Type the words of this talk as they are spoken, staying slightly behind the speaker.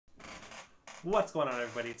What's going on,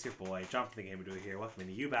 everybody? It's your boy, Jonathan the Gamer here,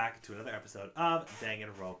 welcoming you back to another episode of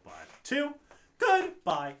Danganronpa 2.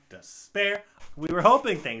 Goodbye, Despair. We were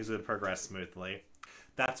hoping things would progress smoothly.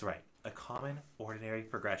 That's right, a common, ordinary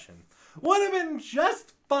progression would have been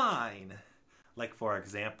just fine. Like, for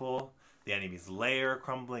example, the enemy's lair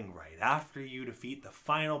crumbling right after you defeat the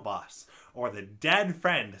final boss, or the dead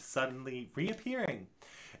friend suddenly reappearing.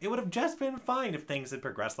 It would have just been fine if things had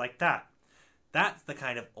progressed like that. That's the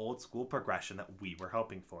kind of old school progression that we were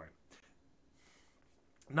hoping for.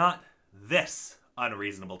 Not this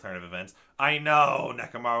unreasonable turn of events. I know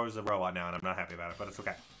Nekomaru's a robot now and I'm not happy about it, but it's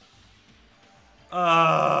okay.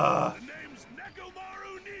 The name's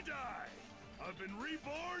Nekomaru Nidai. I've been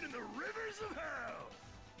reborn in the rivers of hell.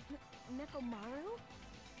 Nekomaru?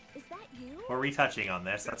 Is that you? We're retouching on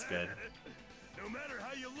this, that's good. No matter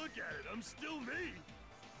how you look at it, I'm still me.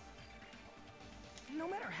 No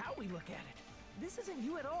matter how we look at it, this isn't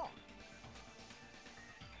you at all.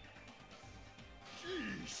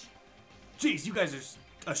 Jeez. Jeez, you guys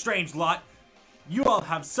are a strange lot. You all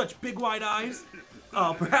have such big wide eyes.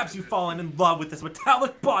 Perhaps you've fallen in love with this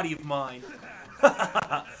metallic body of mine.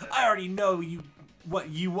 I already know what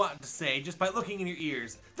you want to say just by looking in your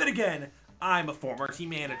ears. Then again, I'm a former team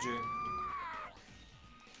manager.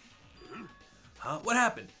 Huh? What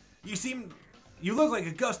happened? You look like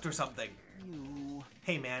a ghost or something.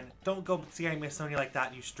 Hey man, don't go scaring Miss Sonia like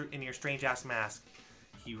that in your strange-ass mask.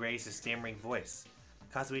 He raised his stammering voice.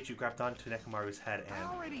 Kazuichi grabbed onto Nekomaru's head and...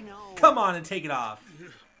 I already know. Come on and take it off.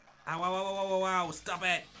 Ow, ow, ow, ow, ow, ow, stop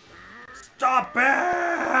it! Stop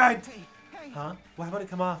it! Hey. Huh? Why would it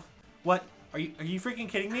come off? What? Are you freaking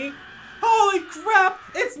kidding me? Holy crap!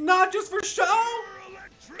 It's not just for show!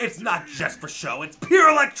 It's not just for show, it's pure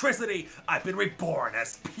electricity! I've been reborn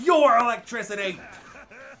as pure electricity!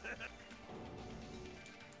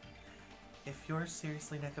 If you're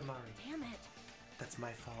seriously Nekomaru, Damn it. that's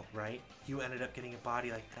my fault, right? You ended up getting a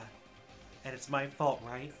body like that. And it's my fault,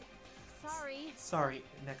 right? Sorry. Sorry,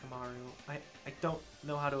 Nekomaru. I don't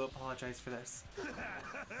know how to apologize for this.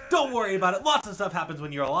 Don't worry about it. Lots of stuff happens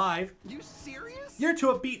when you're alive. You serious? You're too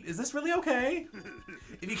upbeat. Is this really okay?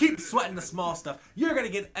 If you keep sweating the small stuff, you're gonna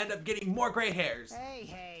end up getting more gray hairs.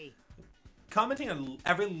 Hey. Commenting on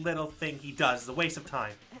every little thing he does is a waste of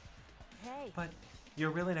time. Hey. But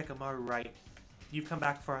you're really Nekomaru, right? You've come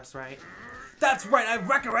back for us, right? That's right, I've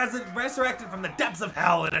resurrected from the depths of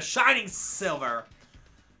hell in a shining silver.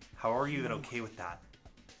 How are you even okay with that?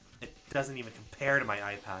 It doesn't even compare to my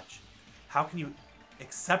eye patch. How can you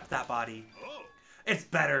accept that body? It's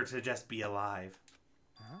better to just be alive.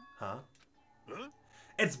 Huh?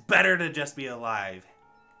 It's better to just be alive.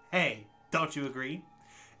 Hey, don't you agree?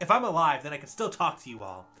 If I'm alive, then I can still talk to you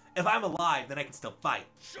all. If I'm alive, then I can still fight.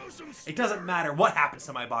 It doesn't matter what happens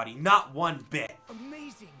to my body, not one bit.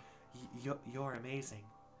 Amazing. You're amazing.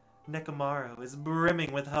 Nekomaru is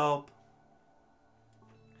brimming with hope.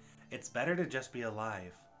 It's better to just be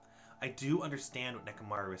alive. I do understand what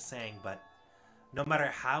Nekomaru is saying, but no matter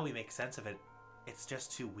how we make sense of it, it's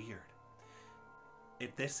just too weird.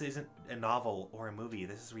 If this isn't a novel or a movie,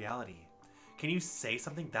 this is reality. Can you say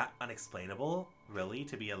something that unexplainable, really,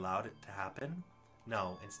 to be allowed it to happen?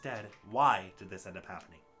 No, instead, why did this end up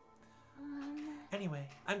happening? Anyway,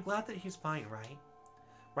 I'm glad that he's fine, right?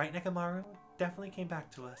 Right, Nekomaru? Definitely came back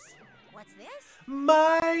to us. What's this?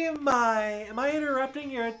 My, am I interrupting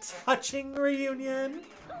your touching reunion?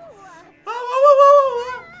 Why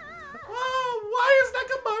is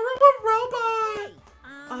Nekomaru a robot?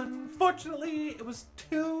 Unfortunately, it was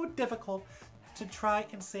too difficult to try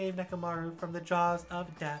and save Nekomaru from the jaws of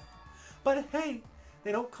death. But hey,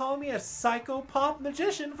 they don't call me a psychopop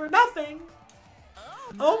magician for nothing.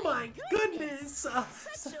 Oh my goodness.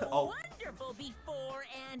 Such a wonderful before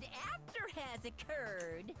and after has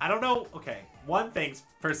occurred. I don't know. Okay, one thing's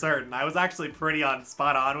for certain. I was actually pretty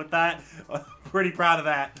spot on with that. Pretty proud of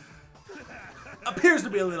that. Appears to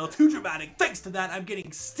be a little too dramatic. Thanks to that, I'm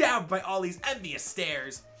getting stabbed by all these envious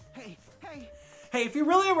stares. Hey. Hey, if you're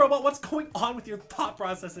really a robot, what's going on with your thought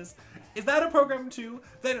processes? Is that a program too?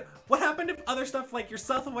 Then what happened if other stuff like your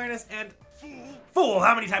self-awareness and... Fool,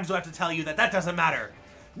 how many times do I have to tell you that that doesn't matter?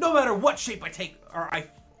 No matter what shape I take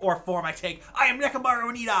or form I take, I am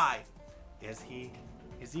Nekomaru Nidai. Is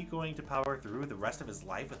he going to power through the rest of his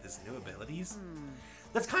life with his new abilities?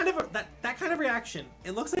 That's kind of that kind of reaction.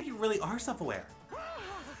 It looks like you really are self-aware.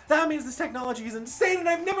 That means this technology is insane and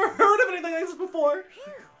I've never heard of anything like this before.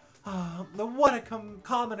 What a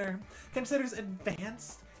commoner considers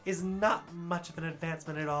advanced is not much of an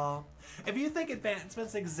advancement at all. If you think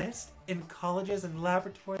advancements exist in colleges and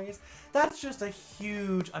laboratories, that's just a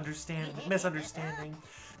huge misunderstanding.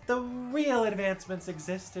 The real advancements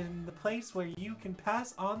exist in the place where you can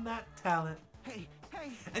pass on that talent. Hey,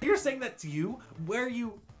 hey. And you're saying that's you? Were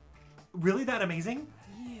you really that amazing?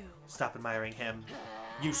 You. Stop admiring him.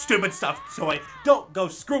 You stupid stuffed toy. Don't go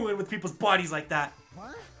screwing with people's bodies like that.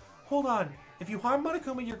 What? Hold on. If you harm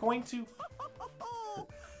Monokuma, you're going to...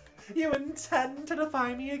 You intend to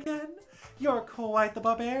defy me again? You're quite the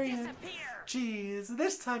barbarian. Disappear! Jeez,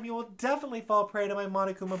 this time you will definitely fall prey to my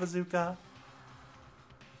Monokuma bazooka.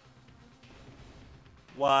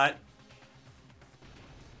 What?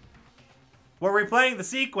 We're replaying the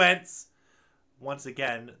sequence! Once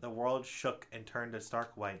again, the world shook and turned to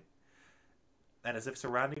stark white. And as if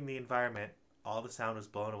surrounding the environment, all the sound was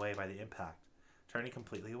blown away by the impact, turning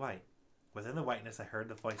completely white. Within the whiteness, I heard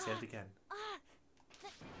the voice yet again.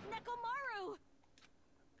 Nekomaru!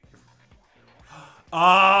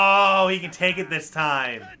 Oh, he can take it this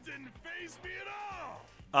time. That didn't faze me at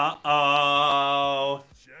all. Uh-oh.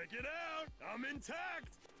 Check it out. I'm intact.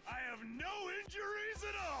 I have no injuries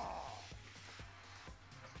at all.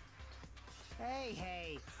 Hey,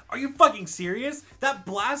 hey. Are you fucking serious? That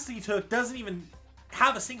blast he took doesn't even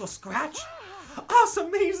have a single scratch?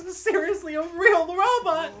 Awesome, he's seriously a real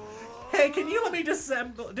robot. Hey, can you let me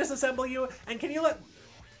disassemble you? And can you let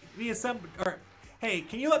me assemble, or hey,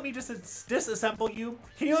 can you let me disassemble you?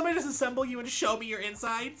 Can you let me disassemble you and show me your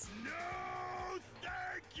insides? No,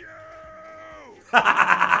 thank you.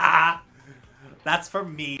 That's for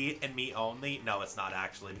me and me only. No, it's not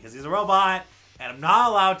actually, because he's a robot and I'm not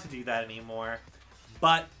allowed to do that anymore.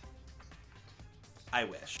 But I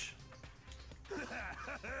wish.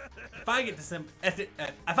 If I get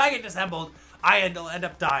disassembled, I end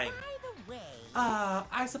up dying. By the way,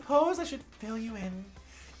 I suppose I should fill you in.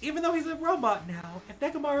 Even though he's a robot now, if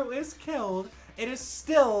Nekomaru is killed, it is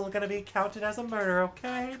still gonna be counted as a murder,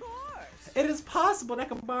 okay? of course. It is possible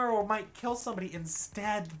Nekomaru might kill somebody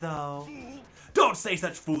instead, though. Don't say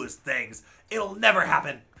such foolish things. It'll never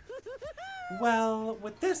happen. Well,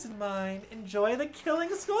 with this in mind, enjoy the killing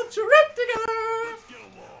school trip together! Let's get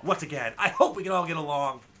along. What again? I hope we can all get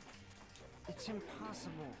along. It's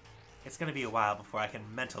impossible. It's gonna be a while before I can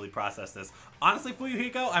mentally process this. Honestly,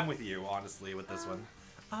 Fuyuhiko, I'm with you, honestly, with this one.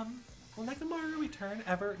 Will Nekomaru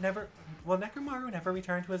will Nekomaru never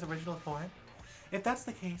return to his original form? If that's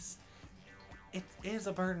the case, it is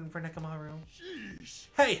a burden for Nekomaru. Sheesh.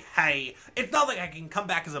 Hey, it's not like I can come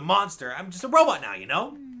back as a monster. I'm just a robot now, you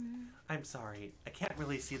know? I'm sorry, I can't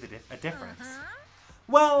really see a difference.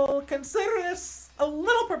 Well, consider this a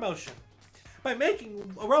little promotion. By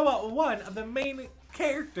making a robot one of the main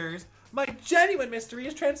characters, my genuine mystery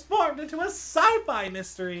is transformed into a sci-fi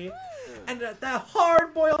mystery. And the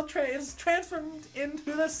hard-boiled is transformed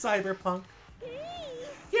into the cyberpunk.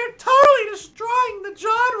 You're totally destroying the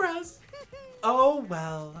genres. Oh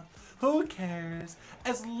well, who cares?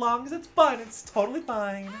 As long as it's fun, it's totally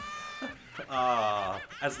fine.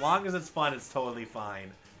 As long as it's fun, it's totally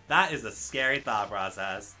fine. That is a scary thought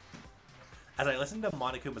process. As I listened to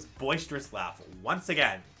Monokuma's boisterous laugh, once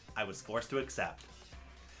again, I was forced to accept.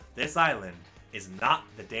 This island is not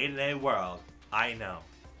the day-to-day world I know.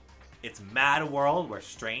 It's a mad world where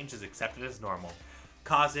strange is accepted as normal.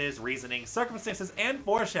 Causes, reasoning, circumstances, and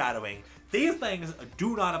foreshadowing. These things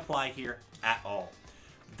do not apply here at all.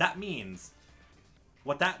 That means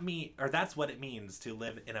that's what it means to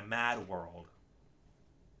live in a mad world.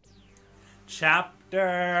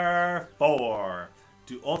 Chapter 4.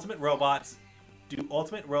 Do ultimate robots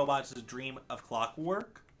dream of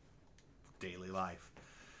clockwork? Daily life.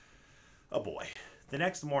 Oh boy. The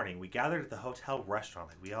next morning, we gathered at the hotel restaurant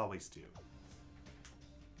like we always do.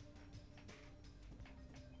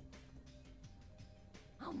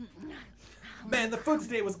 Man, the food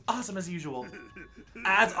today was awesome as usual.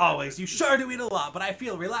 As always, you sure do eat a lot, but I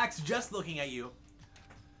feel relaxed just looking at you.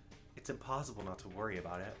 It's impossible not to worry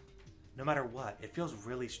about it. No matter what, it feels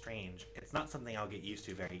really strange. It's not something I'll get used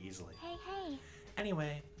to very easily. Hey.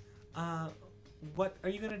 Anyway, what are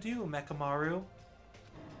you gonna do, Nekomaru?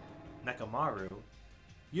 Nekomaru?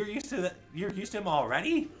 You're used to him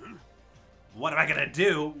already? What am I gonna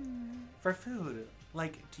do? For food,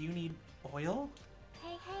 like, do you need oil?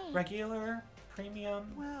 Hey. Regular? Premium?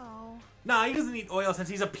 Well... Nah, he doesn't need oil since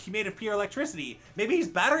he's made of pure electricity. Maybe he's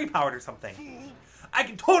battery powered or something. I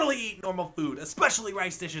can totally eat normal food, especially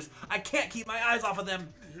rice dishes. I can't keep my eyes off of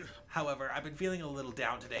them. However, I've been feeling a little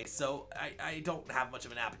down today, so I don't have much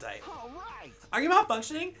of an appetite. All right. Are you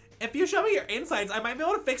malfunctioning? If you show me your insides, I might be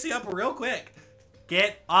able to fix you up real quick.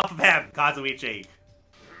 Get off of him, Kazuichi.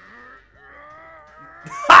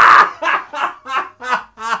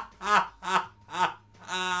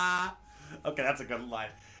 Okay, that's a good line.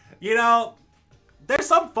 You know, There's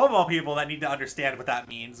some football people that need to understand what that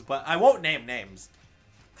means, but I won't name names.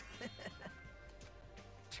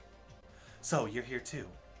 So, you're here too.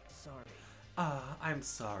 Sorry. I'm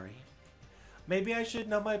sorry. Maybe I should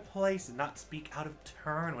know my place and not speak out of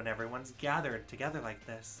turn when everyone's gathered together like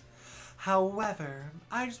this. However,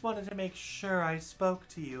 I just wanted to make sure I spoke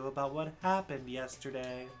to you about what happened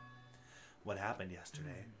yesterday. What happened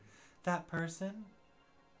yesterday? That person?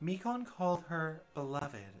 Mikon called her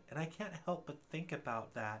beloved, and I can't help but think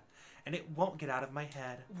about that, and it won't get out of my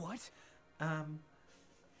head. What?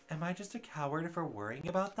 Am I just a coward for worrying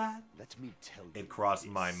about that? Let me tell you. It crossed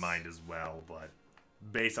my mind as well, but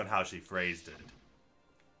based on how she phrased it.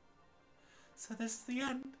 So this is the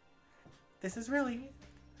end. This is really...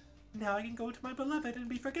 Now I can go to my beloved and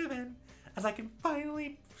be forgiven, as I can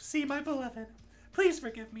finally see my beloved. Please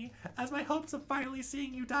forgive me, as my hopes of finally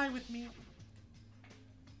seeing you die with me.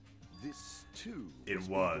 This too It is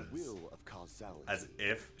was. the will of causality. As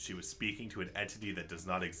if she was speaking to an entity that does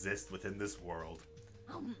not exist within this world.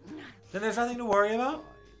 Then there's nothing to worry about?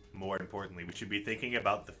 More importantly, we should be thinking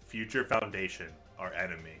about the future Foundation, our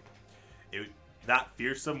enemy. That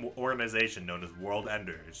fearsome organization known as World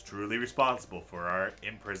Ender is truly responsible for our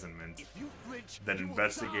imprisonment. If you flinch, Then you will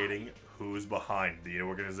investigating die. who's behind the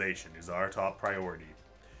organization is our top priority.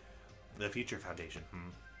 The Future Foundation,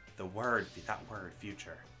 that word,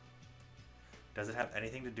 future. Does it have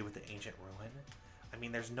anything to do with the ancient ruin? I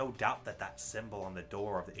mean, there's no doubt that that symbol on the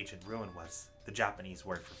door of the ancient ruin was the Japanese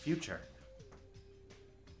word for future.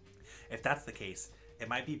 If that's the case, it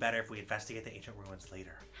might be better if we investigate the ancient ruins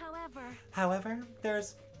later. However,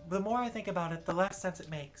 the more I think about it, the less sense it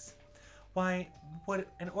makes. Why would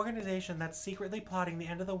an organization that's secretly plotting the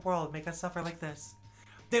end of the world make us suffer like this?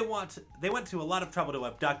 They went to a lot of trouble to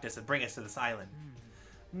abduct us and bring us to this island.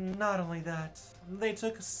 Not only that, they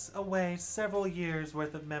took away several years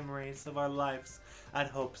worth of memories of our lives at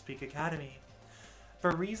Hope's Peak Academy.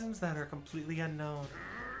 For reasons that are completely unknown.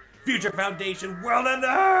 Future Foundation, World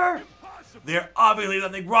Ender! There's obviously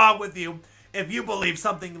something wrong with you if you believe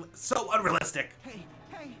something so unrealistic. Hey!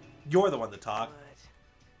 You're the one to talk.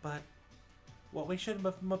 But what we should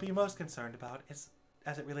be most concerned about is,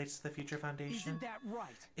 as it relates to the Future Foundation, Isn't that right?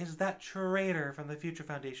 is that traitor from the Future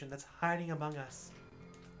Foundation that's hiding among us.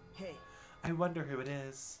 Hey! I wonder who it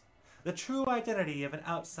is. The true identity of an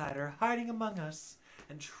outsider hiding among us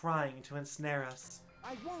and trying to ensnare us.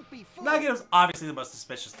 I won't be fooled! Nagito's obviously the most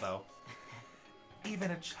suspicious, though.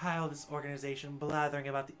 Even a childish organization blathering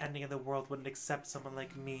about the ending of the world wouldn't accept someone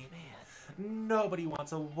like me. Nobody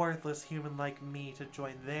wants a worthless human like me to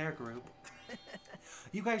join their group.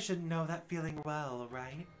 You guys should know that feeling well,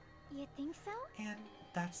 right? You think so? And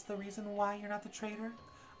that's the reason why you're not the traitor?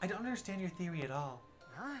 I don't understand your theory at all.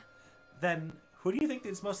 Huh? Then, who do you think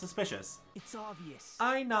is most suspicious? It's obvious.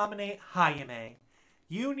 I nominate Hayame.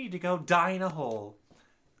 You need to go die in a hole.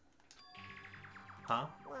 Huh?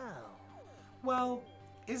 Well,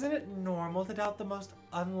 isn't it normal to doubt the most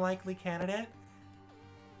unlikely candidate?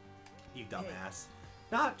 You dumbass.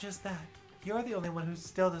 Not just that. You're the only one who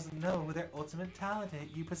still doesn't know who their ultimate talent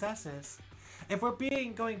you possesses. If we're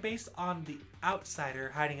going based on the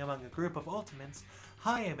outsider hiding among a group of ultimates,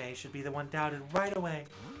 Hayame should be the one doubted right away.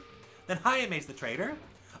 Then Hayame's the traitor?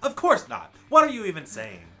 Of course not! What are you even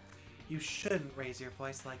saying? You shouldn't raise your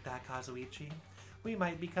voice like that, Kazuichi. We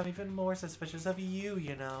might become even more suspicious of you,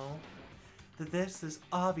 you know. This is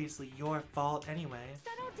obviously your fault anyway.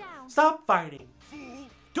 Settle down. Stop fighting!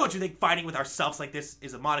 Don't you think fighting with ourselves like this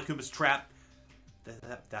is a Monokuma's trap?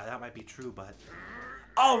 That might be true, but...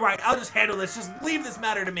 Alright, I'll just handle this. Just leave this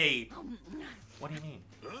matter to me. What do you mean?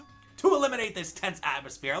 To eliminate this tense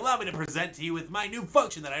atmosphere, allow me to present to you with my new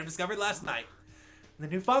function that I discovered last night. The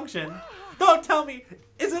new function? Don't tell me!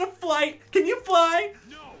 Is it a flight? Can you fly?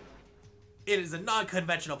 No! It is a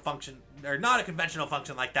non-conventional function, or not a conventional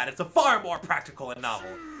function like that. It's a far more practical and novel.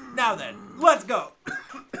 Now then, let's go!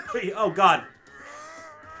 Oh god.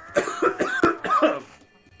 I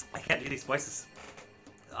can't do these voices.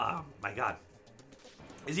 Oh my god.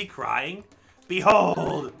 Is he crying?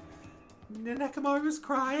 Behold! Nekomaru's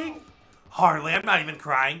crying? Hardly, I'm not even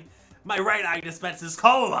crying. My right eye dispenses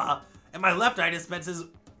cola, and my left eye dispenses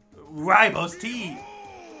ribose tea.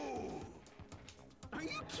 Are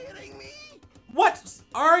you kidding me? What?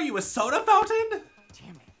 Are you a soda fountain?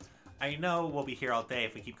 Damn it. I know we'll be here all day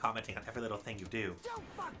if we keep commenting on every little thing you do. Don't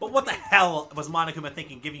fuck But what the hell was Monokuma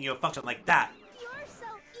thinking giving you a function like that? You're so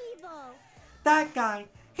evil. That guy,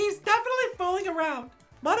 he's definitely fooling around.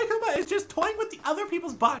 Monokuma is just toying with the other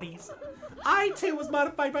people's bodies. I too was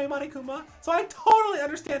modified by Monokuma, so I totally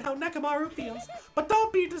understand how Nekomaru feels. But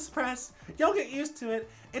don't be depressed. You'll get used to it.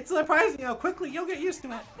 It's surprising how quickly you'll get used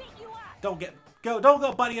to it. Beat you up. Don't get Don't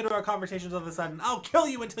go butting into our conversations all of a sudden. I'll kill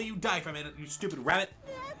you until you die from it, you stupid rabbit.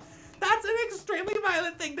 That's an extremely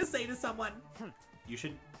violent thing to say to someone. You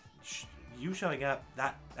should... You showing up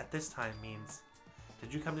at this time means...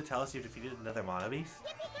 Did you come to tell us you defeated another mono beast?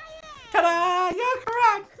 Ta-da! You're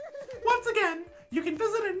correct! Once again, you can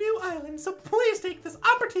visit a new island, so please take this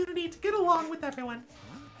opportunity to get along with everyone.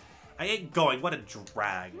 I ain't going. What a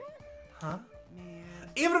drag. Huh?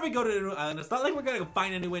 Even if we go to a new island, it's not like we're gonna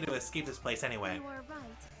find a new way to escape this place anyway. You are right.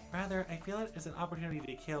 Rather, I feel it as an opportunity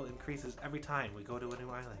to kill increases every time we go to a new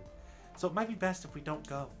island. So it might be best if we don't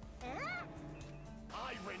go.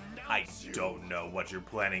 I don't know what you're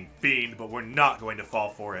planning, Fiend, but we're not going to fall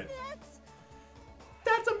for it.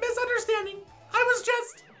 That's a misunderstanding. I was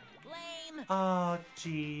just... Lame. Oh,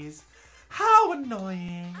 jeez. How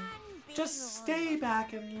annoying. I'm Just stay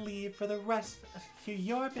back and leave for the rest of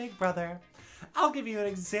your big brother. I'll give you an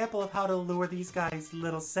example of how to lure these guys,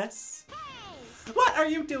 little sis. What are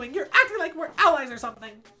you doing? You're acting like we're allies or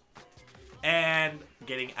something. And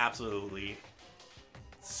getting absolutely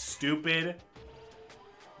stupid.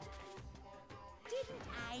 Didn't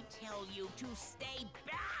I tell you to stay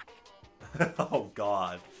back? Oh,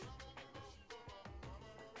 God.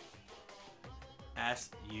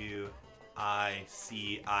 S-U-I-C-I-D-E.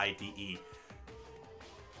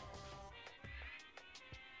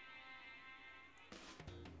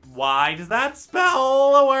 Why does that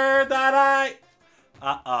spell a word that I...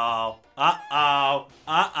 Uh-oh. Uh-oh.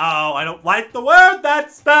 Uh-oh. I don't like the word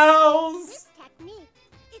that spells. This technique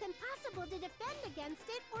is impossible to defend against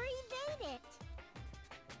it or evade it.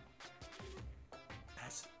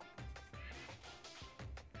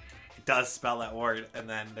 It does spell that word, and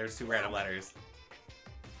then there's two random letters.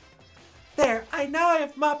 There, now I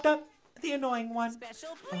have mopped up the annoying one.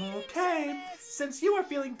 Special cleaning Okay, service. since you are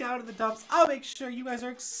feeling down in the dumps, I'll make sure you guys are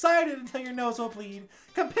excited until your nose will bleed.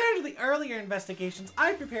 Compared to the earlier investigations,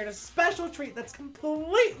 I've prepared a special treat that's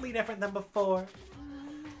completely different than before.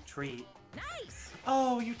 Treat. Nice.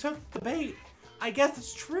 Oh, you took the bait. I guess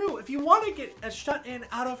it's true. If you want to get a shut-in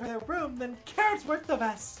out of her room, then carrots work the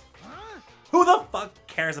best. Who the fuck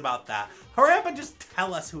cares about that? Hurry up and just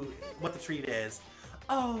tell us what the treat is.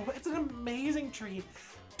 Oh, it's an amazing treat.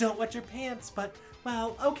 Don't wet your pants, but,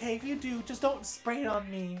 well, okay, if you do, just don't spray it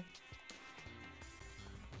on me.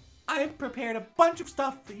 I've prepared a bunch of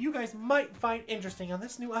stuff that you guys might find interesting on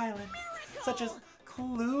this new island. Such as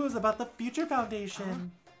clues about the Future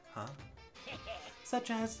Foundation. Huh?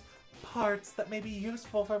 Such as parts that may be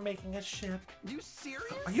useful for making a ship. You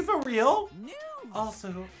serious? Are you for real? News.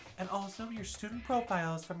 Also your student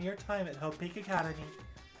profiles from your time at Hope Peak Academy.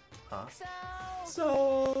 Huh?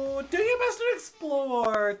 So, do your best to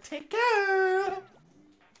explore. Take care.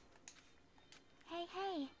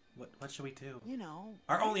 Hey. What should we do? You know.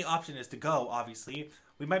 Our only option is to go, obviously.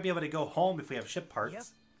 We might be able to go home if we have ship parts. Yep.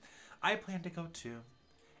 I plan to go too.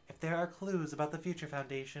 If there are clues about the Future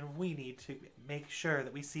Foundation, we need to make sure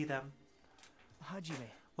that we see them.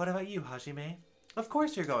 Hajime. What about you, Hajime? Of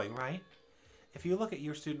course you're going, right? If you look at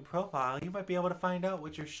your student profile, you might be able to find out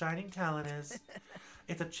what your shining talent is.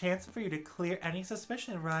 It's a chance for you to clear any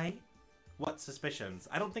suspicion, right? What suspicions?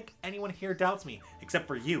 I don't think anyone here doubts me, except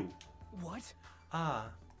for you. What? Ah,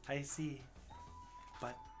 I see.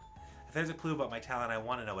 But if there's a clue about my talent, I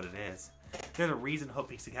want to know what it is. There's a reason Hope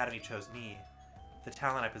Peaks Academy chose me. The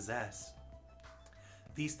talent I possess.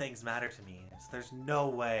 These things matter to me, so there's no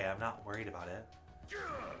way I'm not worried about it.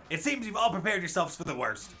 It seems you've all prepared yourselves for the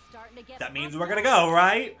worst. Starting to get That means pumped we're gonna up. go,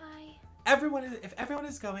 right? I... If everyone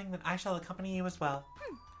is going, then I shall accompany you as well.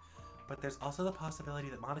 But there's also the possibility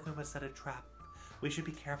that Monokuma set a trap. We should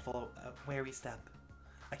be careful where we step.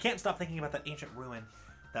 I can't stop thinking about that ancient ruin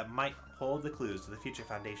that might hold the clues to the Future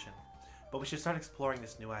Foundation. But we should start exploring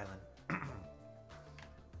this new island.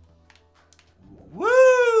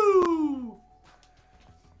 Woo!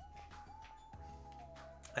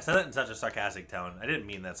 I said that in such a sarcastic tone. I didn't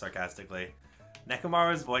mean that sarcastically.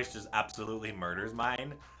 Nekomaru's voice just absolutely murders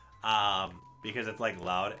mine. Because it's like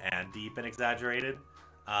loud and deep and exaggerated.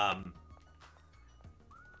 And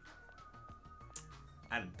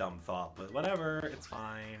dumb thought, but whatever, it's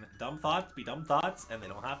fine. Dumb thoughts be dumb thoughts, and they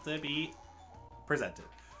don't have to be presented.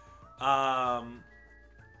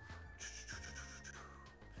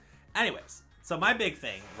 Anyways, so my big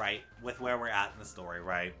thing, right, with where we're at in the story,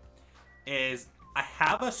 right, is I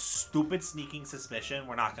have a stupid sneaking suspicion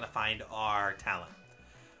we're not going to find our talent.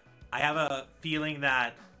 I have a feeling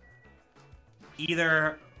that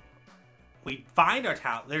either we find our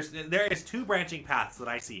talent, there is two branching paths that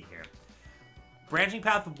I see here. Branching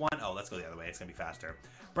path 1, oh, let's go the other way, it's going to be faster.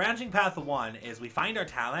 Branching path 1 is we find our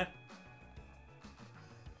talent,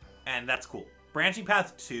 and that's cool. Branching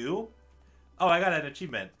path 2, Oh, I got an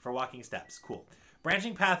achievement for walking steps. Cool.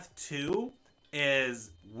 Branching Path 2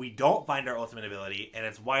 is we don't find our ultimate ability, and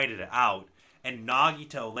it's whited out. And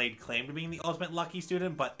Nagito laid claim to being the ultimate lucky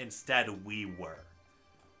student, but instead we were.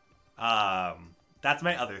 That's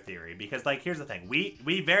my other theory, because, like, here's the thing.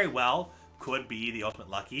 We very well could be the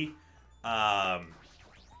ultimate lucky. The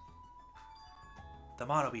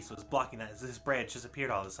Mono Beast was blocking this bridge, just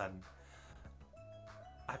appeared all of a sudden.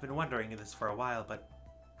 I've been wondering this for a while, but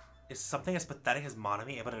is something as pathetic as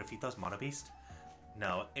Monomi able to defeat those Mono Beast?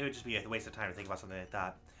 No, it would just be a waste of time to think about something like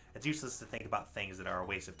that. It's useless to think about things that are a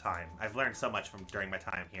waste of time. I've learned so much from during my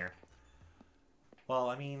time here. Well,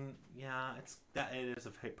 I mean, yeah, it is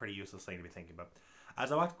a pretty useless thing to be thinking about.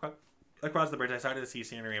 As I walked across the bridge, I started to see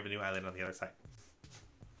scenery of a new island on the other side.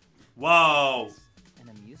 Whoa! An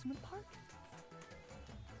amusement park?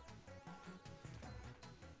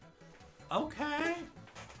 Okay.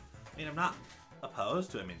 I mean, I'm not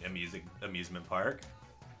opposed to an amusement park.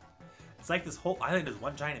 It's like this whole island is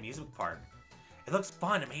one giant amusement park. It looks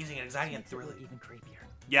fun, amazing, and exciting, and thrilling. Even creepier.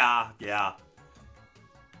 Yeah, yeah.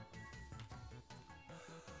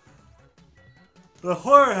 The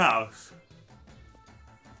horror house.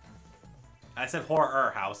 I said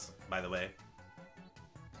horror house, by the way.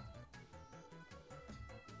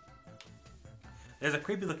 There's a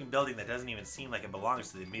creepy looking building that doesn't even seem like it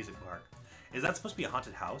belongs to the amusement park. Is that supposed to be a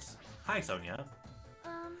haunted house? Hi, Sonia.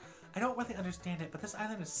 I don't really understand it, but this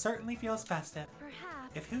island certainly feels festive.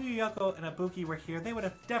 Perhaps. If Yuyoko and Ibuki were here, they would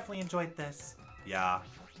have definitely enjoyed this. Yeah.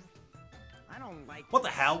 I don't like. What the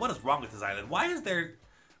hell? What is wrong with this island? Why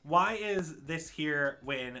is this here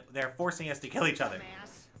when they're forcing us to kill each other?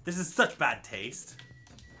 This is such bad taste.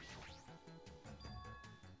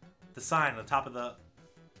 The sign at the top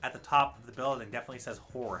of the building definitely says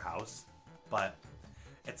horror house, but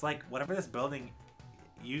it's like whatever this building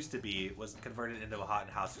used to be was converted into a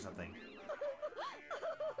haunted house or something.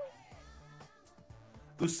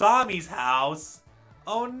 Usami's house.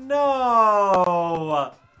 Oh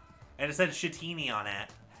no! And it said Shitini on it.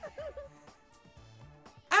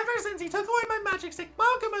 Ever since he took away my magic stick,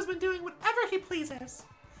 Malcolm has been doing whatever he pleases.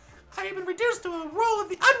 I have been reduced to a role of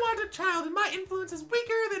the unwanted child, and my influence is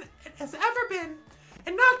weaker than it has ever been.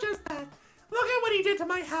 And not just that, look at what he did to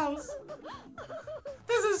my house.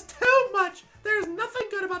 This is too much. There is nothing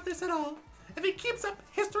good about this at all. If he keeps up,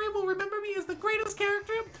 history will remember me as the greatest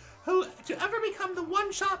character to ever become the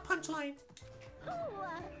one-shot punchline.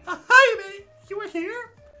 Hi, May. You were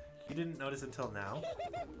here? You didn't notice until now?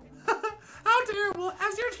 How terrible,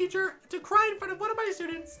 as your teacher, to cry in front of one of my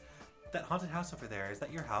students. That haunted house over there, is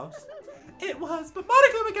that your house? It was, but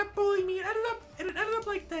Monica kept bullying me and it ended up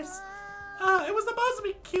like this. It was supposed to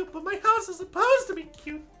be cute, but my house is supposed to be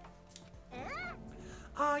cute.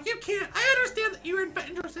 You can't. I understand that you're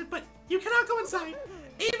interested, but you cannot go inside.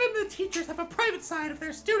 Even the teachers have a private side if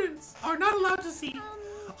their students are not allowed to see.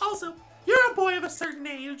 Also, you're a boy of a certain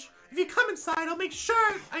age. If you come inside, I'll make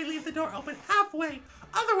sure I leave the door open halfway.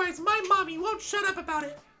 Otherwise, my mommy won't shut up about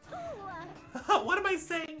it. What am I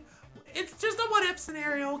saying? It's just a what-if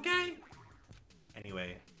scenario, okay?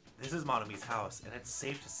 Anyway, this is Monomi's house, and it's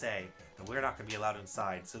safe to say that we're not going to be allowed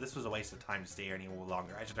inside, so this was a waste of time to stay here any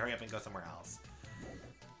longer. I should hurry up and go somewhere else.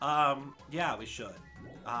 Yeah, we should.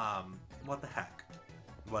 What the heck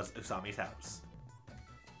was Usami's house?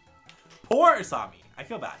 Poor Usami. I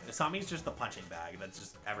feel bad. Usami's just the punching bag that's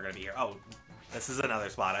just ever going to be here. Oh, this is another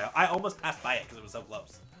spot. I almost passed by it because it was so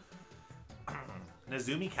close.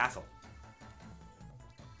 Nezumi Castle.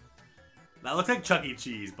 That looks like Chuck E.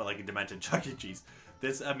 Cheese, but like a demented Chuck E. Cheese.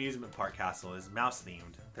 This amusement park castle is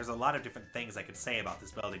mouse-themed. There's a lot of different things I could say about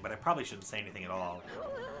this building, but I probably shouldn't say anything at all.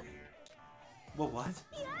 Well, what?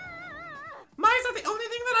 Yeah. Mice are the only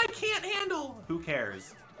thing that I can't handle! Who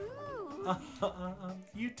cares?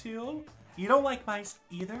 You too? You don't like mice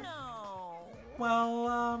either? No.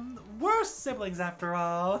 Well, we're siblings after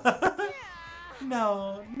all.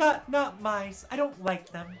 No, not mice. I don't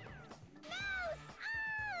like them.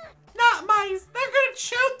 Not mice! They're gonna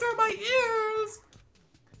chew through my ears!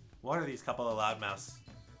 What are these couple of loudmouths?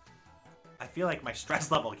 I feel like my stress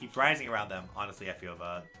level keeps rising around them. Honestly, I feel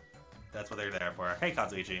that. That's what they're there for. Hey,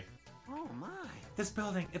 Kazuichi. Oh my. This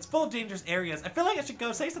building, it's full of dangerous areas. I feel like I should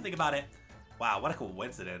go say something about it. Wow, what a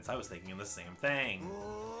coincidence. I was thinking the same thing.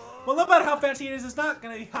 Well, no matter how fancy it is, it's not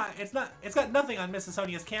gonna be high. It's got nothing on Mrs.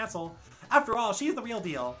 Sonia's castle. After all, she's the real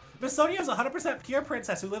deal. Miss Sonia is a 100% pure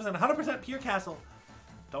princess who lives in a 100% pure castle.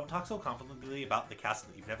 Don't talk so confidently about the castle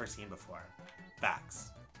that you've never seen before.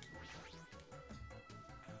 Facts.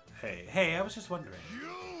 Hey, I was just wondering.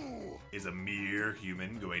 You! Is a mere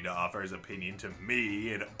human going to offer his opinion to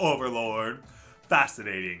me, an overlord?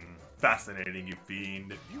 Fascinating. Fascinating, you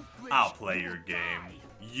fiend. I'll play your game.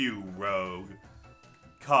 You rogue.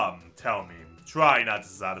 Come, tell me. Try not to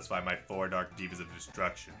satisfy my 4 dark divas of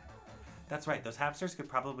destruction. That's right, those hamsters could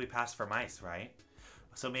probably pass for mice, right?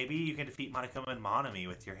 So maybe you can defeat Monokuma and Monami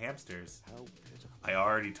with your hamsters. I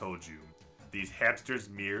already told you. These hamsters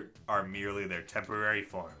are merely their temporary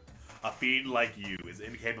form. A fiend like you is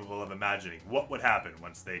incapable of imagining what would happen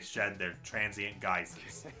once they shed their transient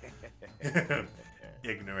guises.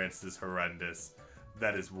 Ignorance is horrendous.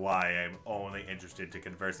 That is why I'm only interested to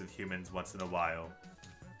converse with humans once in a while.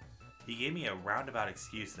 He gave me a roundabout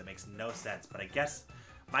excuse that makes no sense, but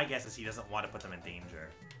my guess is he doesn't want to put them in danger.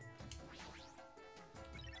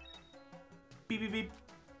 Beep beep beep.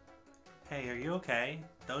 Hey, are you okay?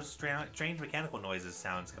 Those strange mechanical noises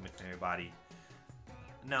sounds coming from your body.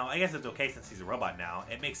 No, I guess it's okay since he's a robot now.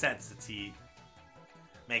 It makes sense since he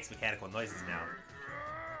makes mechanical noises now.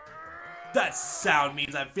 That sound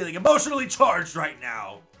means I'm feeling emotionally charged right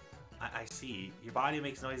now. I see. Your body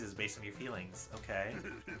makes noises based on your feelings. Okay.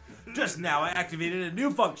 Just now I activated a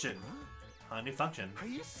new function. A new function? Are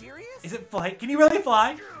you serious? Is it flight? Can you really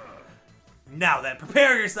fly? Now then,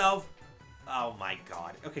 prepare yourself. Oh my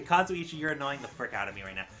god. Okay, Kazuichi, you're annoying the frick out of me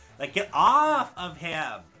right now. Like, get off of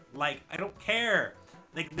him. Like, I don't care.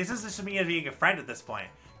 Like, this is just me being a friend at this point.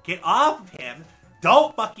 Get off of him.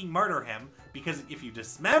 Don't fucking murder him. Because if you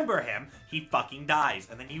dismember him, he fucking dies.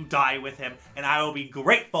 And then you die with him. And I will be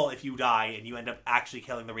grateful if you die and you end up actually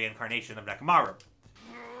killing the reincarnation of Nekomaru.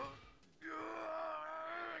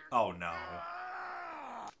 Oh no.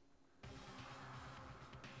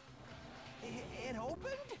 It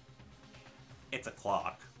opened? It's a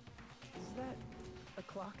clock. Is that a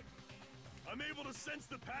clock? I'm able to sense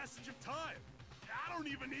the passage of time. I don't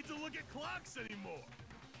even need to look at clocks anymore.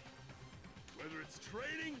 Whether it's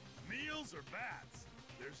trading, meals, or baths,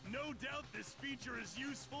 there's no doubt this feature is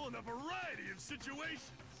useful in a variety of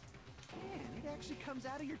situations. Man, it actually comes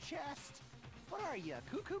out of your chest. What are you,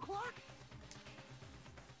 a cuckoo clock?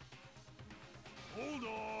 Hold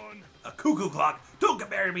on. A cuckoo clock? Don't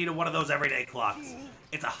compare me to one of those everyday clocks.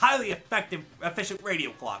 It's a highly efficient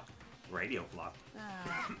radio clock. Radio clock?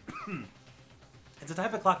 It's a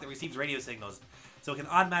type of clock that receives radio signals, so it can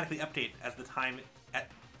automatically update the time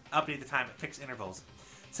at fixed intervals.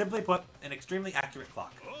 Simply put, an extremely accurate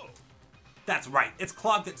clock. Oh. That's right. It's a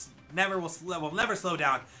clock that will never slow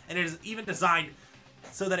down, and it is even designed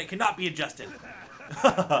so that it cannot be adjusted.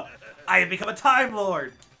 I have become a Time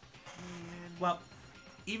Lord. Well,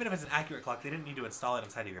 even if it's an accurate clock, they didn't need to install it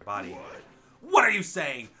inside of your body. What are you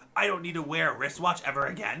saying? I don't need to wear a wristwatch ever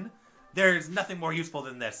again? There's nothing more useful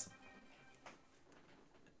than this.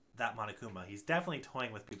 That Monokuma, he's definitely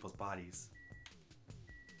toying with people's bodies.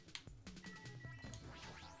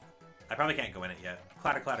 I probably can't go in it yet.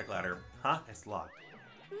 Clatter, clatter, clatter. Huh? It's locked.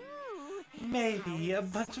 Maybe a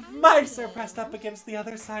bunch of mice are pressed up against the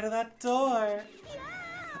other side of that door.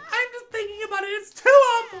 I'm just thinking about it. It's too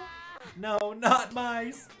awful. No, not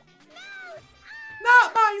mice.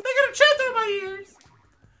 Not mice. They're gonna chew through my ears.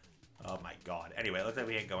 Oh my god. Anyway, it looks like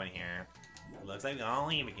we can't go in here. Looks like we all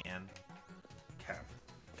leave again. Okay.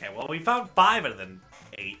 Okay, well, we found 5 of the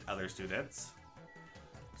 8 other students.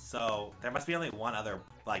 So, there must be only one other,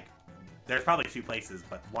 like, there's probably 2 places,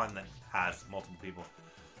 but one that has multiple people.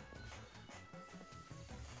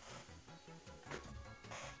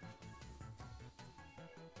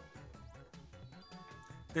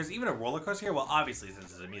 There's even a roller coaster here? Well, obviously, since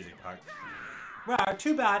it's a music park. Wow,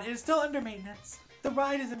 too bad. It is still under maintenance. The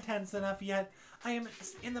ride is intense enough, yet I am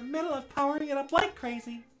in the middle of powering it up like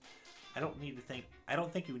crazy. I don't think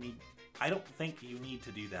you need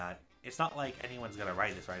to do that. It's not like anyone's gonna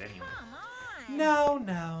ride this ride anyway. Come on.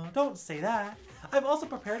 No, don't say that. I've also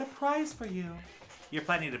prepared a prize for you. You're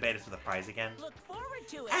planning to bait us with a prize again? Look forward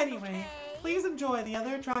to it. Anyway, okay? please enjoy the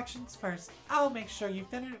other attractions first. I'll make sure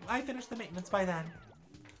I finish the maintenance by then.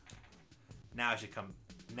 Now I should come.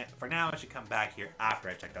 For now, I should come back here after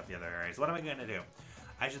I checked out the other areas. What am I gonna do?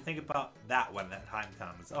 I should think about that when that time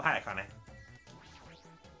comes. Oh, hi, Akane.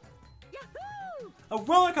 Yahoo! A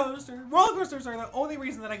roller coaster! Roller coasters are the only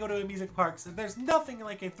reason that I go to amusement parks, and there's nothing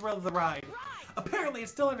like a thrill of the ride. Apparently,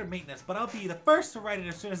 it's still under maintenance, but I'll be the first to ride it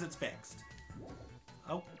as soon as it's fixed.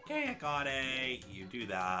 Okay, Akane, you do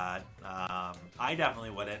that. I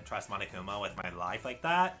definitely wouldn't trust Monokuma with my life like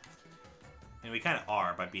that. And we kind of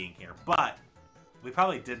are by being here, but we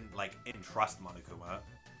probably didn't, like, entrust Monokuma.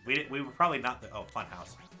 We were probably not the... Oh,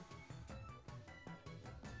 Funhouse.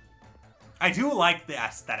 I do like the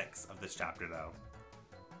aesthetics of this chapter, though.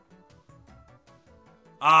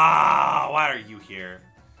 Ah, why are you here?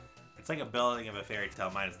 It's like a building of a fairy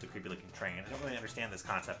tale minus the creepy-looking train. I don't really understand this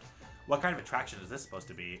concept. What kind of attraction is this supposed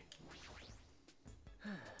to be?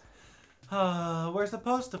 We're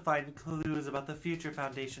supposed to find clues about the future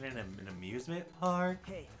foundation in an amusement park.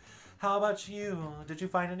 Hey, How about you? Did you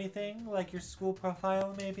find anything? Like your school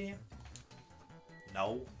profile, maybe?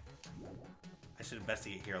 No. I should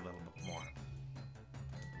investigate here a little bit more.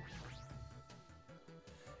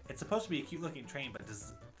 It's supposed to be a cute-looking train, but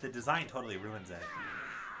the design totally ruins it.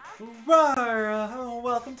 Rawr! Oh,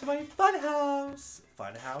 welcome to my funhouse!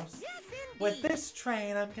 Funhouse? Yes, indeed. With this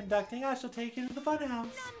train I'm conducting, I shall take you to the funhouse.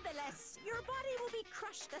 Nonetheless, your body will be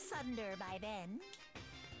crushed asunder by then.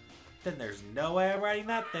 Then there's no way I'm riding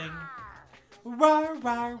that thing. Rawr,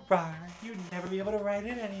 rawr, rawr. You'd never be able to ride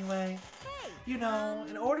it anyway. Hey, You know,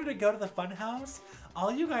 in order to go to the funhouse,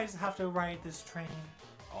 all you guys have to ride this train.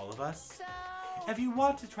 All of us. so... If you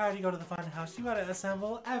want to try to go to the funhouse, you gotta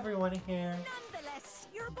assemble everyone here. Nonetheless,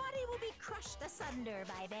 your body will be crushed asunder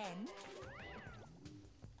by then.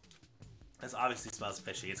 This obviously smells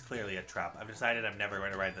fishy. It's clearly a trap. I've decided I'm never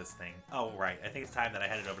going to ride this thing. Oh, right. I think it's time that I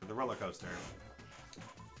headed over to the roller coaster.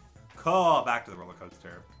 Cool. Back to the roller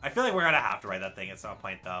coaster. I feel like we're going to have to ride that thing at some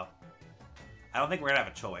point, though. I don't think we're going to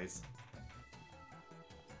have a choice.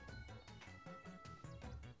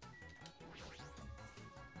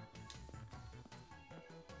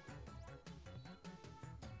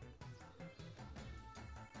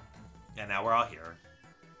 And now we're all here.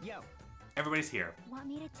 yo, Everybody's here. Want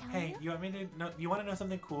me to tell Hey, you? you want me to know? You want to know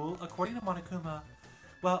something cool? According to Monokuma,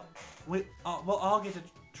 well, we'll all get a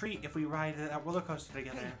treat if we ride that roller coaster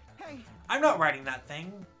together. hey, I'm not riding that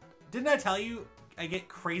thing. Didn't I tell you I get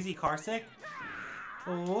crazy car sick?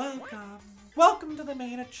 Welcome to the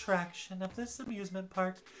main attraction of this amusement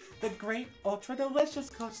park, the Great Ultra Delicious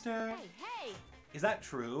Coaster. Hey, hey, Is that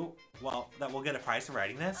true? Well, that we'll get a prize for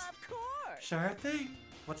riding this? of course. Sure thing.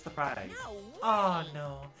 What's the prize? No way. Oh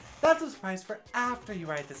no, that's a prize for after you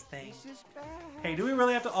ride this thing. this is bad. Hey, do we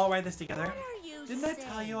really have to all ride this together? What are you Didn't I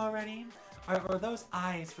tell you already? Are those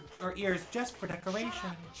eyes or ears just for decoration?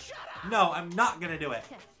 No, I'm not gonna do it.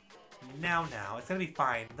 Now, it's gonna be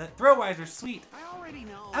fine. The throw eyes are sweet. I already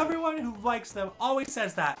know. Everyone who likes them always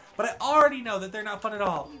says that, but I already know that they're not fun at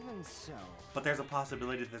all. Even so. But there's a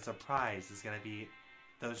possibility that the surprise is gonna be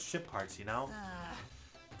those ship parts, you know? Ah.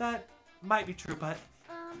 That might be true, but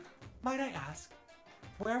might I ask,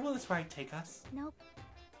 where will this ride take us? Nope.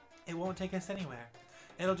 It won't take us anywhere.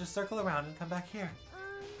 It'll just circle around and come back here.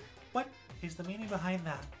 What is the meaning behind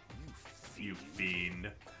that? You fiend.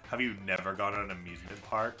 Have you never gone on an amusement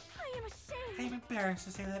park? I am ashamed. I am embarrassed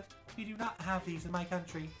to say that we do not have these in my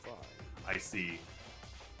country. I see.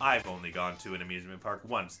 I've only gone to an amusement park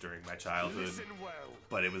once during my childhood, Listen well.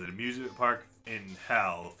 but it was an amusement park in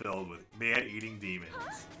hell filled with man-eating demons.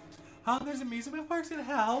 Huh? There's amusement parks in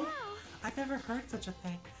hell? I've never heard such a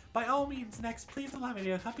thing. By all means, next, please allow me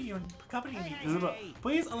to accompany you.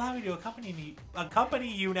 Please allow me to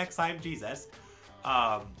accompany you next time, Jesus.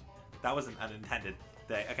 That was an unintended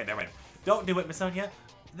thing. Okay, never mind. Don't do it, Miss Sonia.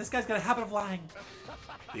 This guy's got a habit of lying.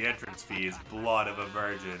 The entrance fee is blood of a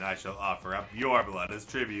virgin. I shall offer up your blood as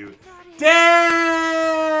tribute.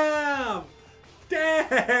 Damn!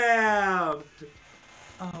 Damn!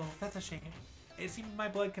 Oh, that's a shame. It seems my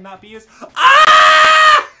blood cannot be used.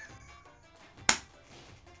 Ah!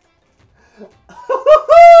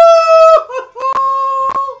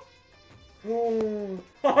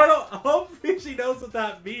 Hopefully she knows what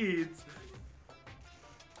that means.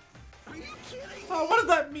 Are you kidding? Oh, what does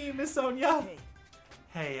that mean, Miss Sonia? Hey,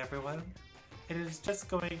 Hey, everyone. It is just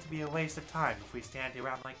going to be a waste of time if we stand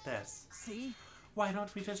around like this. see? Why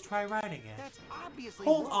don't we just try riding it? That's obviously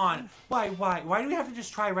Hold wrong. on. Why do we have to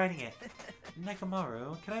just try writing it?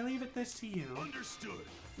 Nekomaru, can I leave this to you? Understood.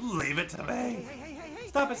 Leave it to me. Hey.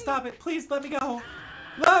 Stop it. Please let me go.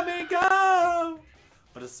 Let me go.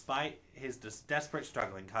 But despite his desperate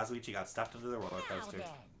struggling, Kazuichi got stuffed into the roller coaster. Now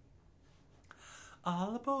then.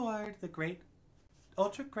 All aboard the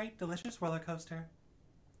ultra great delicious roller coaster.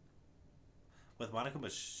 With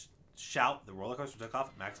Monokuma's shout, the roller coaster took off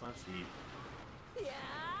at maximum speed. Yahoo!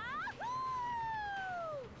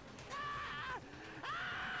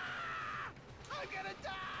 I'm gonna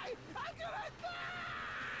die! I'm gonna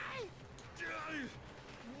die!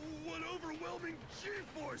 What overwhelming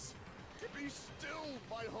G-force! Be still,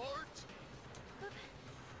 my heart!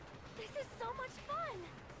 This is so much fun.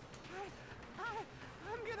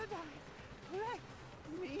 I'm gonna die. Let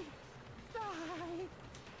me die.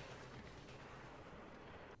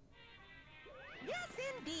 Yes,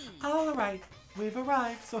 indeed. All right, we've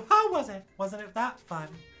arrived. So how was it? Wasn't it that fun?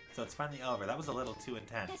 So it's finally over. That was a little too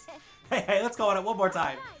intense. Hey, let's go on it one more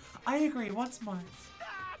time. I agree once more.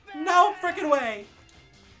 No frickin' way.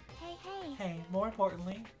 Hey, more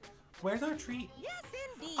importantly, where's our treat? Yes,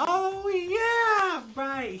 indeed. Oh yeah,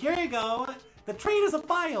 right. Here you go. The trade is a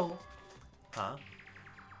file! Huh?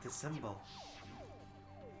 The symbol.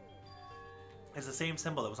 It's the same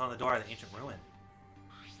symbol that was on the door of the ancient ruin.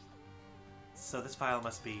 So this file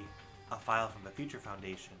must be a file from the Future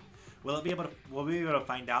Foundation. Will we be able to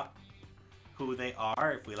find out who they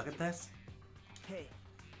are if we look at this? Hey.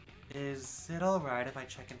 Is it alright if I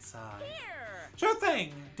check inside? Here! Sure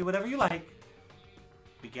thing! Do whatever you like.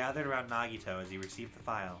 We gathered around Nagito as he received the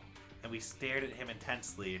file, and we stared at him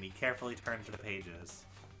intensely, and he carefully turned to the pages.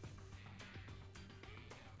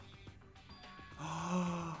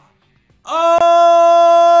 Oh!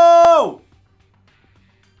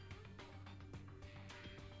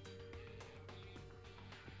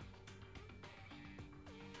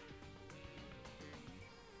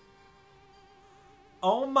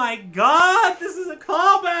 Oh my god, this is a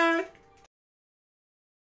callback!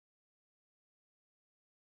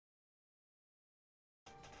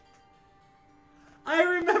 I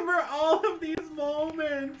remember all of these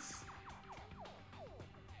moments!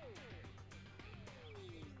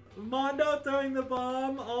 Mondo throwing the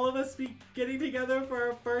bomb, all of us getting together for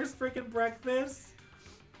our first freaking breakfast,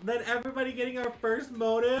 then everybody getting our first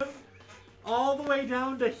motive, all the way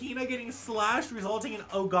down to Hina getting slashed, resulting in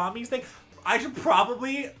Ogami's thing. I should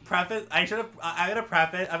probably preface, I'm gonna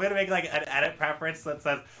make like an edit preference that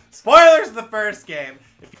says, spoilers of the first game,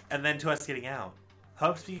 and then to us getting out.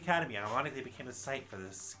 Hope's Peak Academy ironically became the site for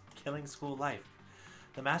this killing school life.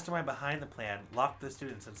 The mastermind behind the plan locked the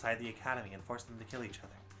students inside the academy and forced them to kill each other.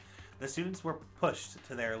 The students were pushed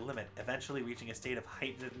to their limit, eventually reaching a state of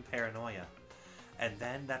heightened paranoia. And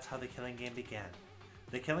then that's how the killing game began.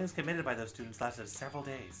 The killings committed by those students lasted several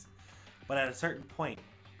days, but at a certain point,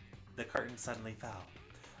 the curtain suddenly fell.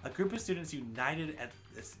 A group of students united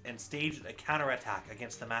and staged a counterattack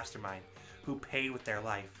against the mastermind, who paid with their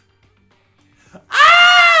life.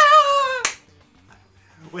 Ah!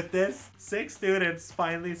 With this, 6 students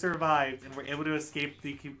finally survived and were able to escape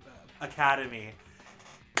the academy.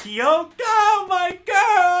 Kyoko, my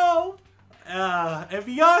girl! And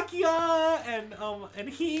Byakuya, and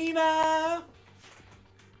Hina.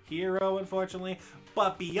 Hero, unfortunately.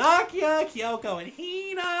 But Byakuya, Kyoko, and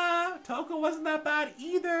Hina. Toko wasn't that bad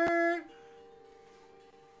either.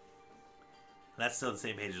 That's still the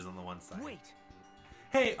same pages on the one side. Wait.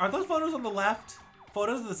 Hey, are those photos on the left?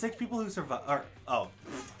 Photos of the 6 people who survived? Oh,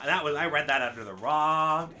 I read that under the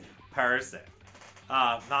wrong person.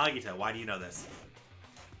 Nagito, why do you know this?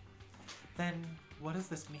 Then, what does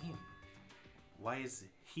this mean? Why is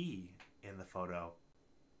he in the photo?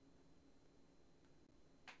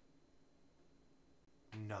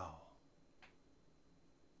 No.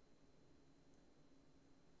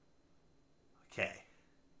 Okay.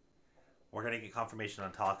 We're gonna get confirmation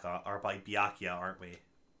on Taka, or by Byakuya, aren't we?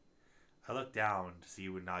 I looked down to see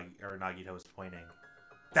where Nagito was pointing.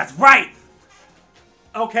 That's right!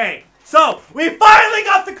 Okay, so we finally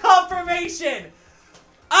got the confirmation!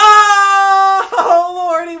 Oh,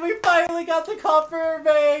 lordy, we finally got the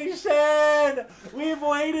confirmation! We've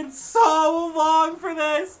waited so long for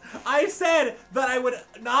this! I said that I would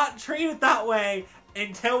not treat it that way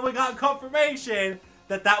until we got confirmation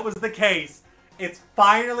that that was the case. It's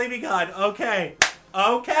finally begun. Okay,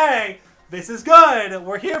 okay, this is good.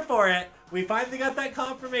 We're here for it. We finally got that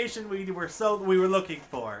confirmation we were looking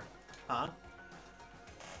for. Huh?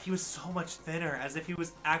 He was so much thinner, as if he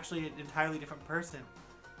was actually an entirely different person.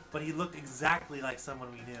 But he looked exactly like someone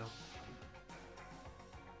we knew.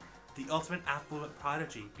 The ultimate affluent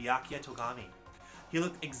prodigy, Byakuya Togami. He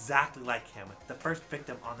looked exactly like him, the first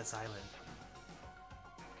victim on this island.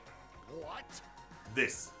 What?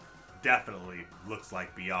 This definitely looks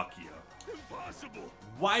like Byakuya. Impossible!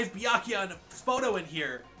 Why is Byakuya in a photo in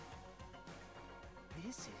here?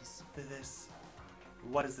 This is...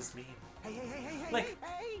 What does this mean? Hey, hey, hey, hey, hey, Like,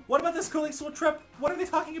 hey! what about this cooling school trip? What are they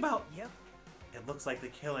talking about? Yep. It looks like the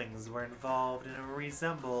killings were involved in a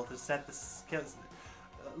resemble to set the skills.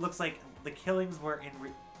 Looks like the killings were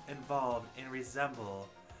involved in resemble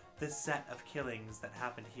this set of killings that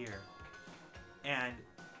happened here, and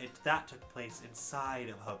that took place inside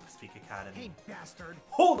of Hope's Peak Academy. Hey, bastard!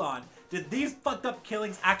 Hold on, did these fucked up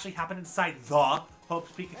killings actually happen inside the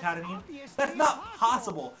Hope's Peak Academy? obviously That's not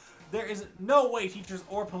impossible. possible. There is no way teachers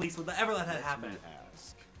or police would ever let that happen.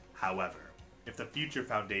 However, if the Future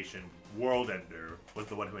Foundation World Ender was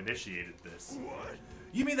the one who initiated this, What?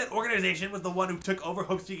 You mean that organization was the one who took over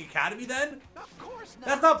Hope's Peak Academy then? Of course not!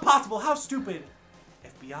 That's not possible. How stupid.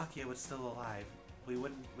 If Byakuya was still alive, we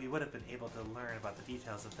would have been able to learn about the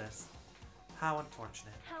details of this. How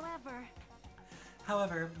unfortunate.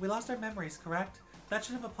 However, we lost our memories, correct? That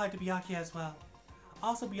should have applied to Byakuya as well.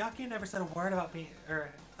 Also, Byakuya never said a word about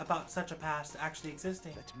about such a past actually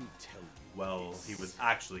existing. Let me tell you. Well, he was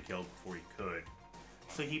actually killed before he could.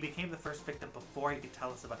 So he became the first victim before he could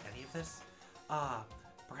tell us about any of this? Ah,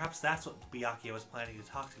 perhaps that's what Byakuya was planning to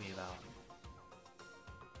talk to me about.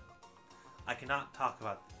 I cannot talk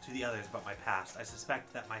to the others about my past. I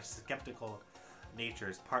suspect that my skeptical nature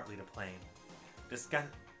is partly to blame.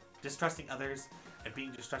 Distrusting others and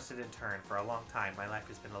being distrusted in turn for a long time, my life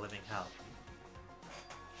has been a living hell.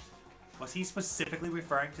 Was he specifically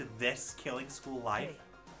referring to this killing school life?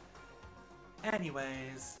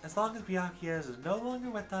 Anyways, as long as Byakuya is no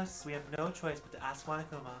longer with us, we have no choice but to ask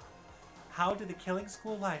Monokuma. How did the killing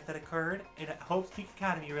school life that occurred in Hope's Peak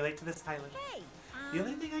Academy relate to this island? Hey, The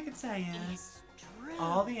only thing I can say is, it's true.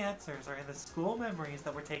 all the answers are in the school memories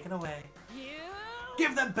that were taken away. You?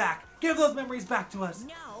 Give them back! Give those memories back to us!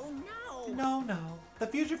 No. No. The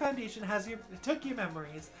Future Foundation took your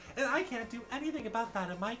memories, and I can't do anything about that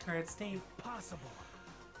in my current state. Possible.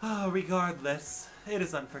 Oh, regardless, it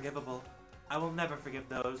is unforgivable. I will never forgive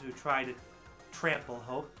those who try to trample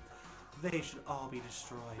Hope. They should all be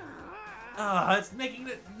destroyed.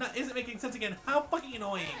 Isn't making sense again. How fucking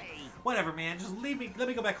annoying. Whatever, man. Just leave me. Let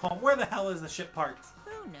me go back home. Where the hell is the ship parts?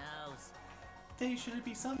 Who knows? They should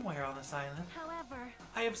be somewhere on this island. However,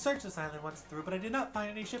 I have searched this island once through, but I did not find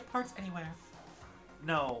any ship parts anywhere.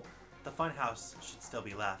 No, the funhouse should still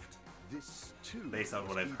be left. This too. Based on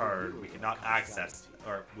what I've heard, we cannot access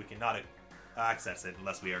it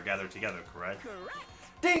unless we are gathered together, correct? Correct.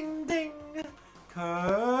 Ding ding!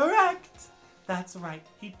 Correct! That's right.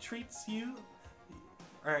 He treats you...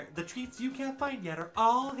 Or the treats you can't find yet are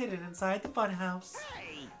all hidden inside the funhouse.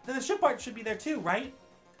 Hey. Then the ship parts should be there too, right?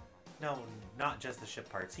 No, not just the ship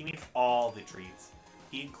parts. He means all the treats.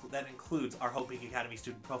 That includes our Hope Peak Academy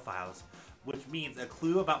student profiles, which means a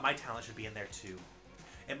clue about my talent should be in there too.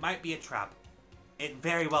 It might be a trap. It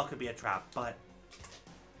very well could be a trap, but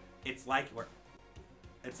it's like we're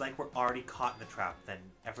already caught in the trap. Then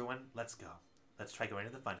everyone, let's go. Let's try going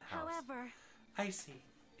to the funhouse. however, I see.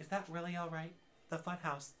 Is that really all right? The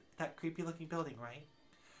funhouse, that creepy-looking building, right?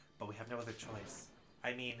 But we have no other choice.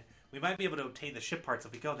 I mean, we might be able to obtain the ship parts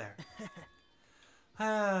if we go there.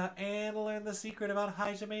 And learn the secret about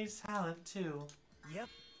Hajame's talent, too. Yep.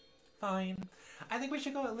 Fine. I think we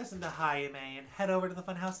should go and listen to Hajime and head over to the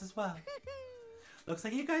funhouse as well. Looks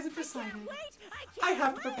like you guys have decided. Wait, I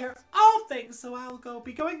have to prepare all things, so I'll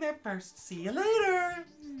be going there first. See you later!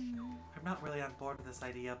 I'm not really on board with this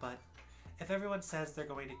idea, but if everyone says they're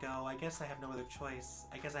going to go, I guess I have no other choice.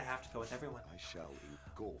 I guess I have to go with everyone. I shall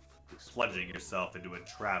engulf this. Plunging yourself into a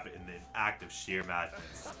trap in an act of sheer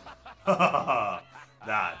madness.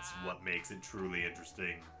 That's what makes it truly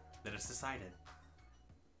interesting. Then it's decided.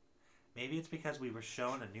 Maybe it's because we were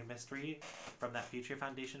shown a new mystery from that Future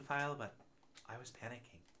Foundation file, but I was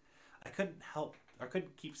panicking. I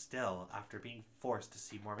couldn't keep still after being forced to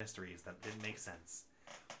see more mysteries that didn't make sense.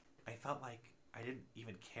 I felt like I didn't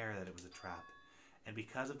even care that it was a trap. And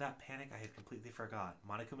because of that panic, I had completely forgot.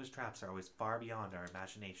 Monokuma's traps are always far beyond our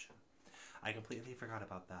imagination. I completely forgot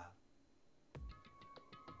about that.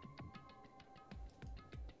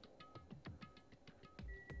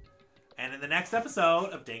 And in the next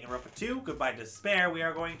episode of Danganronpa 2, Goodbye Despair, we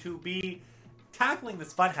are going to be tackling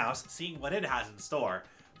this funhouse, seeing what it has in store.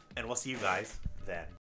 And we'll see you guys then.